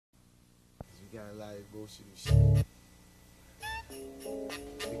got a lot of bullshit and shit.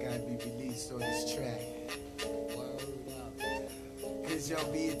 They gotta be released on this track. Cause yo,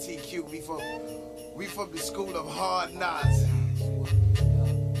 me and TQ, we from the school of hard knocks.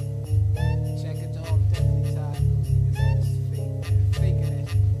 Check it dog, definitely tired. Faking it.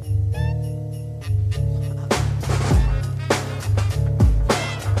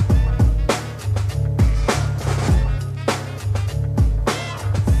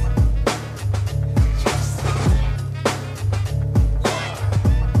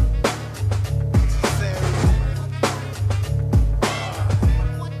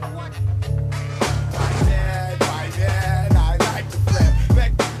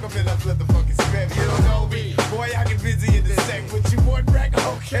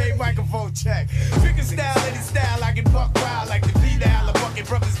 Microphone check. Pick a style, any style, I can buck wild like the B-Down. I'm bucking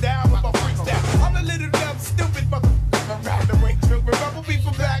brothers down with my freestyle. I'm a little dumb, stupid motherfucker around the way trip. Remember me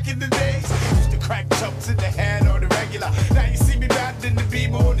from back in the days? Used to crack jumps in the head on the regular. Now you see me riding in the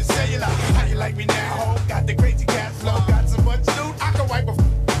beam on the cellular. How you like me now, ho? Got the crazy cash flow, got so much loot, I can wipe a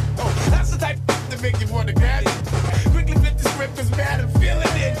oh, that's the type that make you wanna grab it. Quickly flip the script, cause man, I'm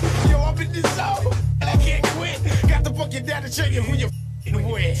feeling it. Yo, I'm in this zone, and I can't quit. Got to fuck you down and show you who you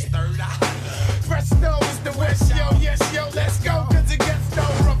with. Presto is the West, yo, yes, yo, let's go. Cause it gets no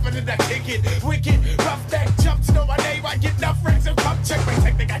rougher than I kick it. Wicked, rough that jumps, know my name, I get enough racks, so come check my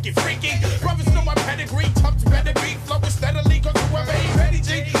technique, I get freaky. Brothers know my pedigree, jumps better be flowing steadily, cause whoever ain't ready,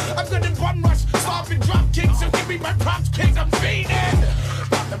 G, I'm gonna bum rush, stop and drop kick, so give me my props, king, I'm feeding.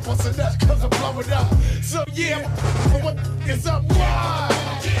 About to bust a nut, cause I'm blowing up. So yeah, what is up, why?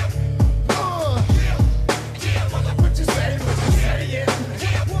 What you say, yeah.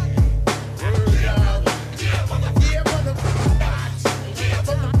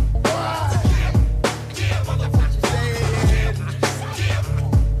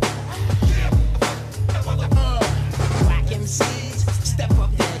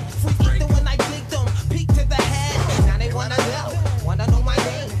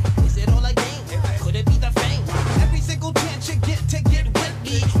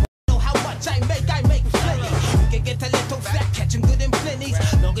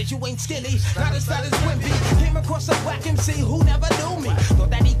 You ain't skinny, not as fat as Wimby. Came across a whack MC who never knew